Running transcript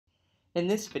In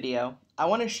this video, I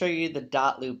want to show you the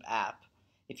Dotloop app.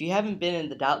 If you haven't been in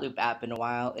the Dotloop app in a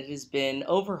while, it has been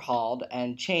overhauled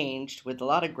and changed with a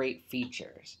lot of great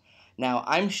features. Now,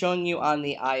 I'm showing you on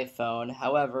the iPhone,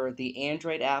 however, the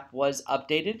Android app was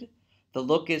updated. The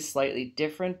look is slightly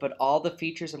different, but all the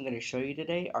features I'm going to show you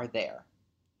today are there.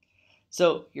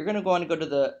 So, you're going to want to go to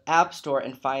the App Store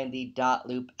and find the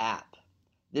Dotloop app.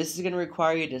 This is going to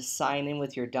require you to sign in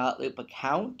with your Dotloop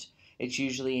account. It's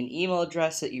usually an email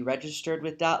address that you registered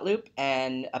with Dotloop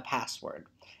and a password.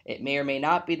 It may or may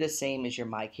not be the same as your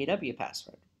MyKW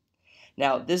password.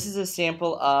 Now, this is a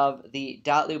sample of the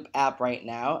Dotloop app right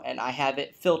now, and I have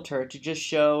it filtered to just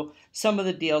show some of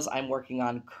the deals I'm working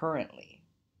on currently.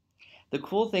 The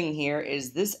cool thing here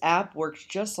is this app works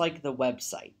just like the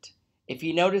website. If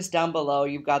you notice down below,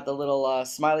 you've got the little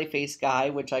smiley face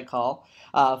guy, which I call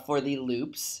for the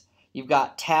loops. You've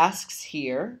got tasks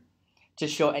here to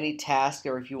show any task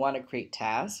or if you want to create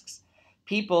tasks.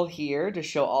 People here to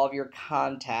show all of your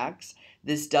contacts.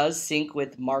 This does sync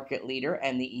with Market Leader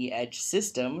and the eEdge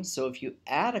system, so if you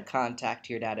add a contact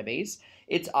to your database,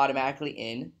 it's automatically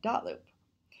in Dotloop.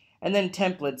 And then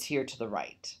templates here to the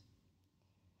right.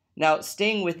 Now,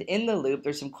 staying within the loop,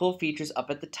 there's some cool features up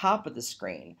at the top of the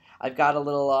screen. I've got a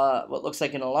little, what looks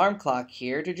like an alarm clock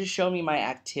here to just show me my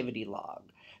activity log.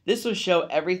 This will show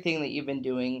everything that you've been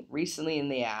doing recently in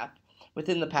the app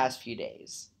within the past few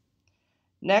days.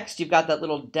 Next, you've got that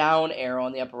little down arrow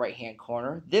in the upper right-hand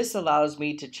corner. This allows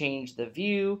me to change the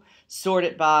view, sort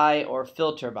it by, or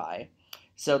filter by.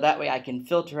 So that way I can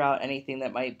filter out anything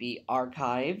that might be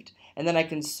archived, and then I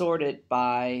can sort it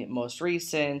by most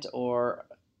recent or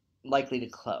likely to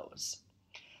close.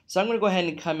 So I'm going to go ahead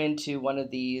and come into one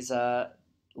of these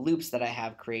loops that I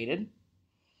have created.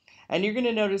 And you're going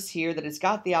to notice here that it's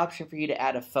got the option for you to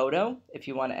add a photo if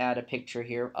you want to add a picture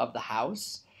here of the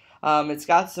house. It's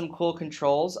got some cool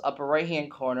controls. Upper right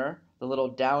hand corner, the little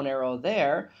down arrow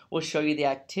there will show you the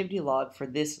activity log for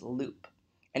this loop.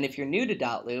 And if you're new to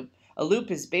Dotloop, a loop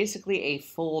is basically a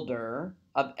folder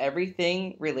of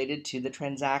everything related to the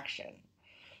transaction.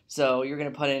 So you're going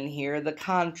to put in here the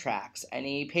contracts,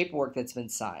 any paperwork that's been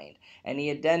signed,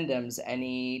 any addendums,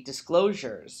 any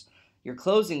disclosures, your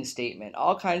closing statement,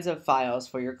 all kinds of files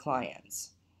for your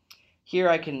clients. Here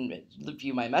I can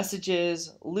view my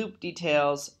messages, loop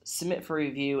details, submit for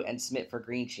review, and submit for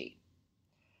green sheet.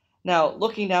 Now,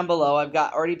 looking down below, I've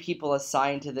got already people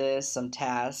assigned to this, some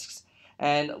tasks,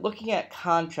 and looking at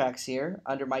contracts here,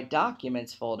 under my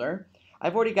documents folder,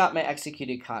 I've already got my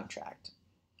executed contract.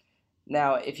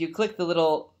 Now, if you click the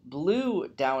little blue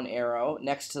down arrow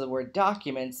next to the word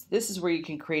documents, this is where you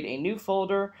can create a new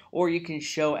folder or you can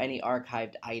show any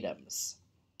archived items.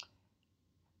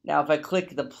 Now, if I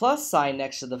click the plus sign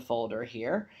next to the folder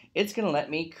here, it's going to let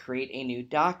me create a new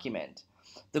document.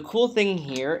 The cool thing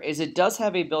here is it does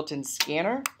have a built-in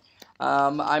scanner.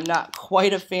 I'm not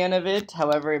quite a fan of it.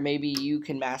 However, maybe you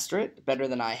can master it better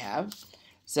than I have.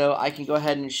 So I can go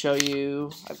ahead and show you,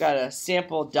 I've got a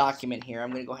sample document here.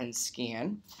 I'm going to go ahead and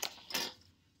scan.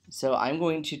 So I'm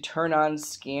going to turn on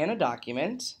scan a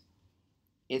document.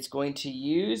 It's going to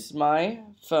use my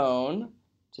phone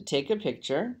to take a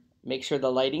picture, make sure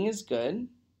the lighting is good.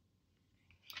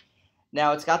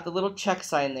 Now it's got the little check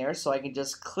sign there, so I can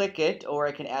just click it or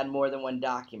I can add more than one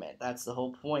document. That's the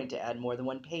whole point, to add more than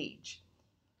one page.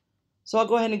 So I'll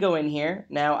go ahead and go in here.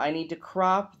 Now I need to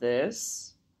crop this.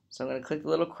 So I'm going to click the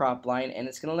little crop line, and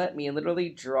it's going to let me literally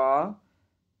draw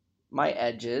my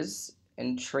edges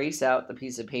and trace out the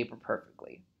piece of paper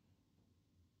perfectly.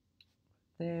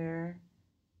 There,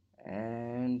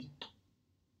 and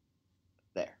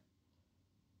there.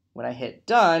 When I hit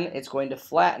done, it's going to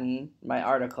flatten my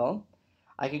article.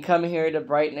 I can come here to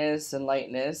brightness and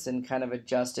lightness and kind of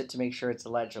adjust it to make sure it's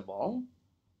legible.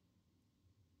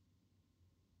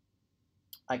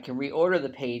 I can reorder the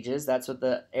pages, that's what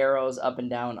the arrows up and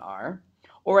down are,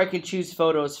 or I can choose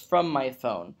photos from my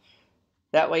phone.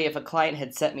 That way, if a client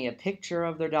had sent me a picture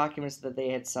of their documents that they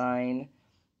had signed,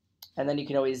 and then you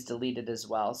can always delete it as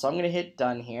well. So I'm going to hit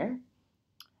done here.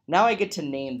 Now I get to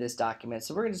name this document,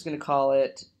 so we're just going to call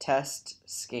it test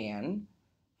scan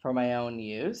for my own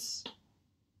use,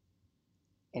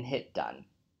 and hit done.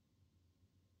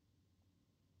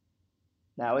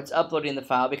 Now it's uploading the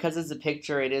file. Because it's a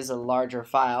picture, it is a larger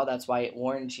file. That's why it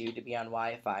warns you to be on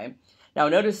Wi-Fi. Now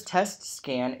notice test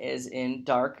scan is in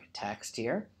dark text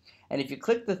here. And if you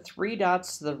click the three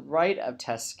dots to the right of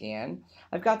test scan,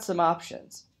 I've got some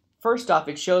options. First off,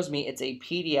 it shows me it's a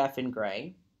PDF in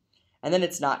gray, and then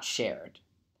it's not shared.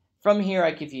 From here,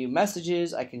 I can view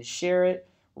messages, I can share it,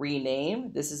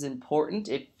 Rename, this is important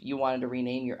if you wanted to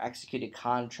rename your executed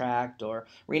contract or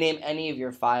rename any of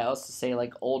your files to say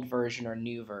like old version or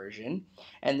new version.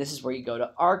 And this is where you go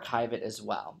to archive it as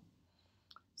well.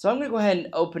 So I'm going to go ahead and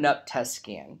open up Test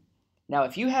Scan. Now,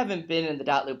 if you haven't been in the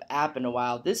Dotloop app in a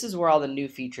while, this is where all the new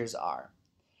features are.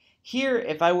 Here,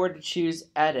 if I were to choose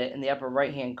Edit in the upper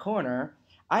right-hand corner,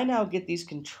 I now get these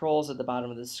controls at the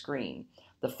bottom of the screen.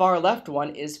 The far left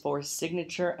one is for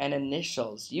signature and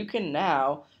initials. You can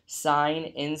now sign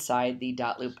inside the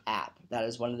Dotloop app. That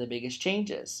is one of the biggest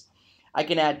changes. I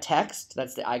can add text,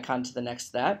 that's the icon to the next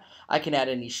to that. I can add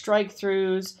any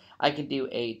strike-throughs, I can do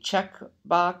a check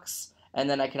box, and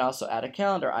then I can also add a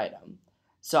calendar item.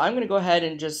 So I'm going to go ahead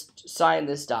and just sign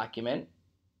this document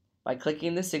by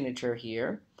clicking the signature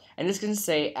here, and it's going to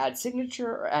say add signature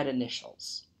or add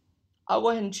initials. I'll go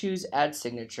ahead and choose add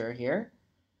signature here.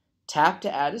 Tap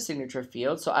to add a signature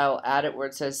field, so I'll add it where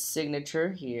it says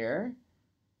signature here.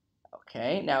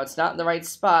 Okay, now it's not in the right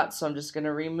spot, so I'm just going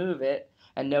to remove it,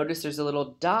 and notice there's a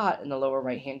little dot in the lower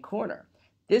right hand corner.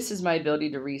 This is my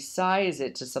ability to resize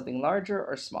it to something larger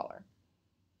or smaller.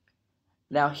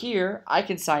 Now here, I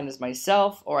can sign as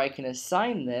myself, or I can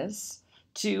assign this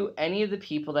to any of the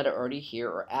people that are already here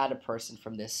or add a person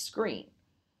from this screen.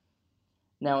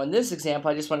 Now in this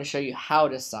example, I just want to show you how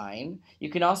to sign. You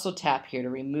can also tap here to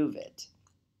remove it.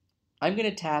 I'm going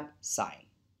to tap Sign.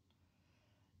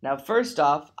 Now first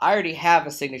off, I already have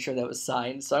a signature that was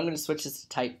signed, so I'm going to switch this to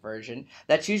type version.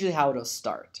 That's usually how it'll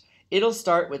start. It'll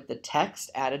start with the text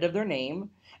added of their name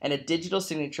and a digital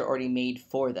signature already made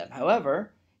for them.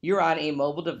 However, you're on a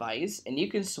mobile device and you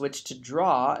can switch to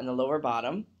draw in the lower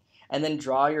bottom and then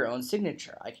draw your own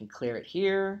signature. I can clear it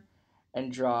here and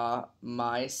draw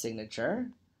my signature.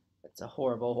 It's a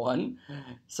horrible one.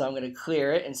 So I'm going to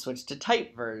clear it and switch to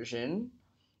type version,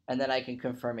 and then I can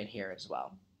confirm it here as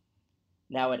well.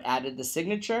 Now it added the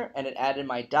signature and it added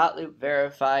my Dotloop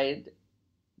verified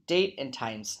date and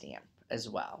timestamp as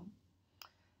well.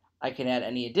 I can add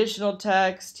any additional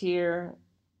text here.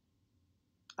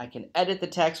 I can edit the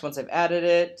text once I've added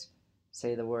it.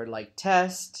 Say the word like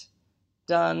test.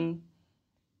 Done.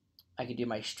 I can do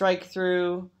my strike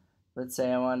through. Let's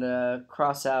say I want to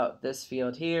cross out this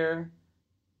field here.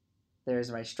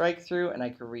 There's my strike through, and I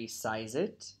can resize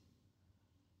it.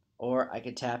 Or I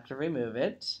could tap to remove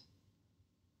it.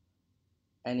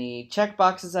 Any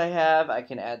checkboxes I have, I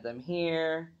can add them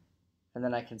here. And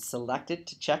then I can select it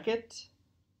to check it.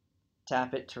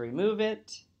 Tap it to remove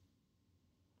it.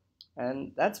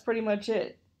 And that's pretty much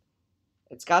it.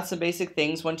 It's got some basic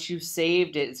things. Once you've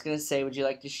saved it, it's going to say, would you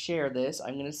like to share this?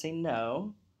 I'm going to say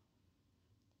no.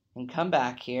 And come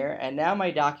back here. And now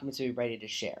my documents will be ready to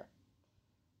share.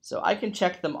 So I can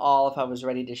check them all if I was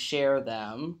ready to share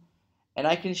them. And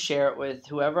I can share it with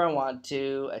whoever I want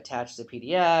to, attach the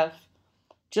PDF,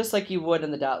 just like you would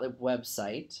in the Dotloop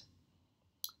website.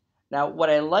 Now, what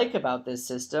I like about this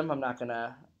system, I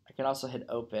can also hit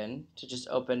open to just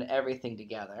open everything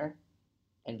together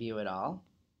and view it all.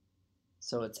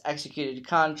 So it's executed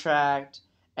contract,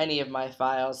 any of my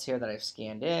files here that I've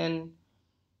scanned in,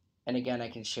 and again, I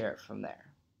can share it from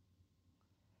there.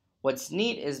 What's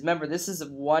neat is, remember, this is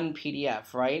one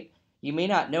PDF, right? You may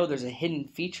not know there's a hidden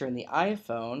feature in the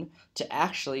iPhone to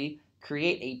actually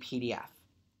create a PDF.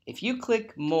 If you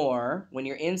click more when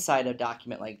you're inside a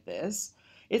document like this,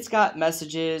 it's got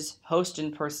messages, host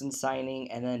in person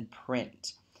signing, and then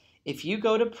print. If you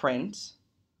go to print,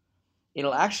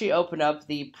 it'll actually open up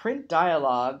the print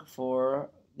dialog for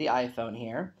the iPhone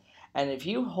here. And if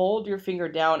you hold your finger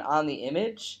down on the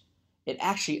image, it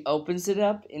actually opens it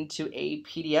up into a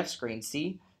PDF screen.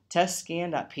 See?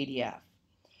 testscan.pdf.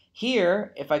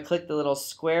 Here, if I click the little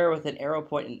square with an arrow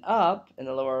pointing up in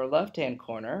the lower left-hand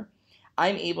corner,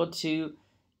 I'm able to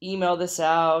email this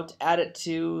out, add it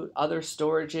to other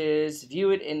storages,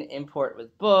 view it in import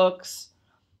with books.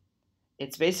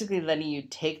 It's basically letting you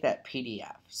take that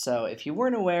PDF. So if you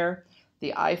weren't aware,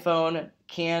 the iPhone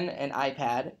and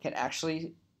iPad can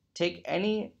actually take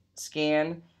any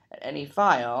scan at any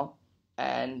file,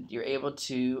 and you're able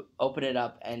to open it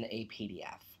up in a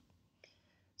PDF.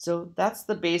 So that's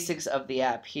the basics of the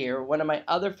app here. One of my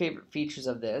other favorite features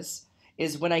of this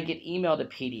is when I get emailed a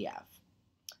PDF.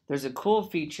 There's a cool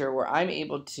feature where I'm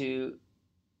able to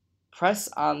press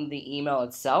on the email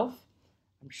itself.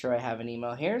 I'm sure I have an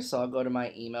email here, so I'll go to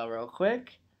my email real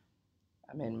quick.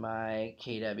 I'm in my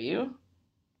KW.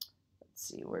 Let's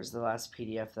see, where's the last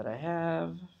PDF that I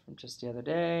have from just the other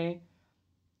day?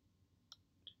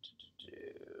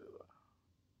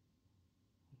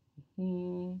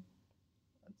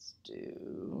 Let's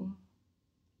do...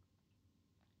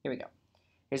 Here we go.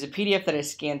 Here's a PDF that I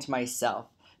scanned to myself.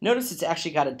 Notice it's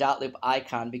actually got a Dotloop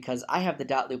icon because I have the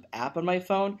Dotloop app on my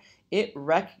phone. It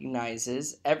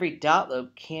recognizes every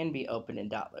Dotloop can be opened in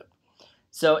Dotloop.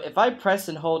 So if I press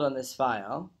and hold on this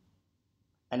file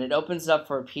and it opens up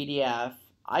for a PDF,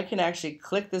 I can actually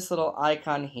click this little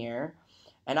icon here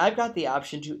and I've got the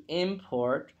option to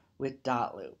import with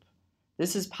Dotloop.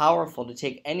 This is powerful to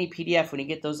take any PDF when you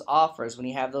get those offers, when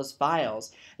you have those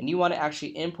files, and you want to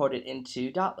actually import it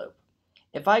into Dotloop.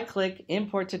 If I click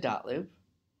Import to Dotloop,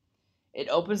 it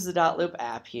opens the Dotloop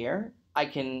app here. I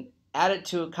can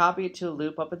copy it to a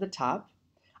loop up at the top.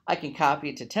 I can copy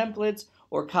it to templates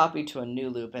or copy to a new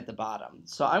loop at the bottom.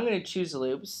 So I'm going to choose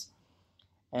loops,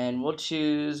 and we'll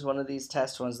choose one of these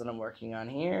test ones that I'm working on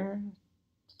here.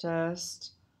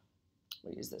 Test.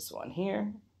 We'll use this one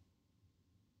here.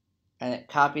 And it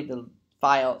copied the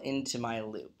file into my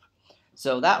loop.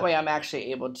 So that way I'm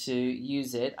actually able to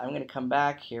use it. I'm going to come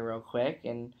back here real quick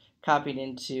and copy it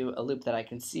into a loop that I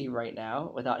can see right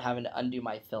now without having to undo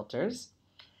my filters.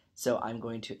 So I'm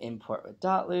going to import with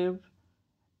Dotloop.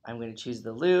 I'm going to choose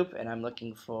the loop and I'm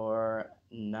looking for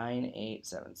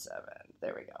 9877.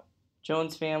 There we go.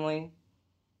 Jones family.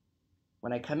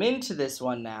 When I come into this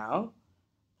one now,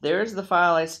 there's the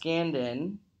file I scanned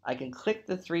in. I can click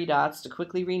the three dots to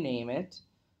quickly rename it.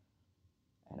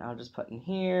 And I'll just put in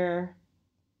here,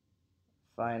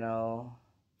 final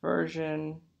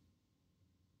version,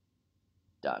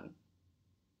 done.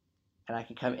 And I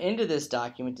can come into this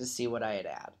document to see what I had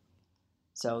added.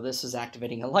 So this is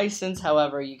activating a license.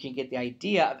 However, you can get the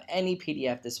idea of any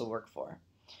PDF this will work for.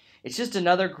 It's just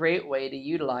another great way to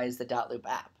utilize the Dotloop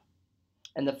app.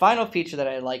 And the final feature that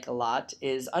I like a lot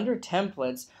is under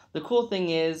templates. The cool thing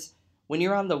is when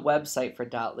you're on the website for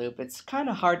Dotloop, it's kind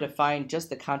of hard to find just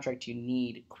the contract you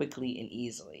need quickly and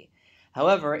easily.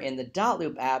 However, in the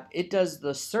Dotloop app, it does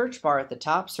the search bar at the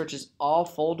top, searches all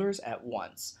folders at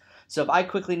once. So if I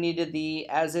quickly needed the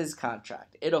as-is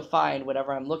contract, it'll find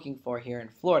whatever I'm looking for here in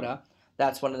Florida.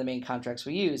 That's one of the main contracts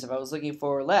we use. If I was looking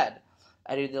for lead,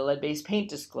 I do the lead-based paint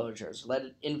disclosures,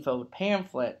 lead info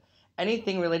pamphlet,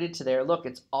 anything related to there. Look,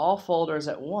 it's all folders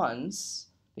at once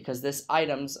because these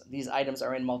items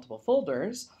are in multiple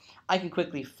folders. I can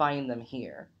quickly find them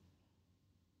here,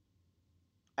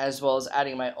 as well as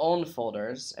adding my own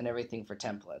folders and everything for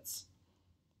templates.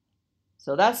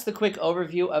 So that's the quick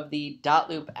overview of the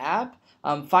Dotloop app.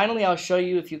 Finally, I'll show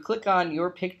you if you click on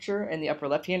your picture in the upper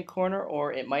left-hand corner,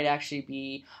 or it might actually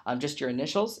be just your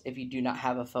initials if you do not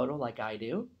have a photo like I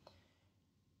do.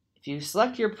 If you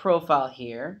select your profile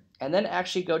here, and then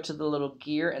actually go to the little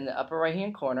gear in the upper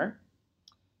right-hand corner,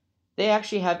 they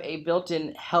actually have a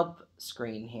built-in help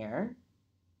screen here,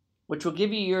 which will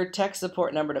give you your tech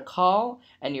support number to call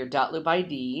and your Dotloop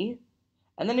ID.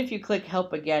 And then if you click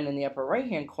help again in the upper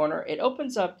right-hand corner, it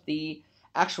opens up the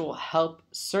actual help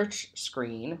search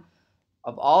screen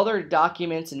of all their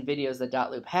documents and videos that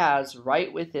Dotloop has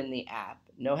right within the app.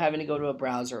 No having to go to a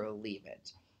browser or leave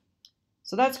it.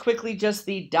 So that's quickly just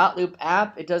the Dotloop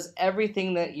app. It does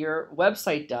everything that your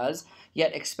website does,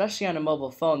 yet especially on a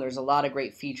mobile phone, there's a lot of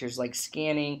great features like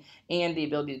scanning and the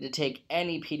ability to take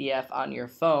any PDF on your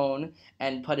phone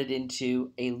and put it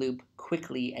into a loop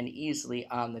quickly and easily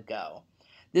on the go.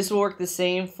 This will work the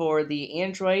same for the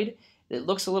Android. It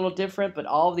looks a little different, but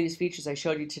all of these features I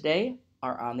showed you today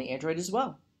are on the Android as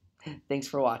well. Thanks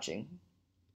for watching.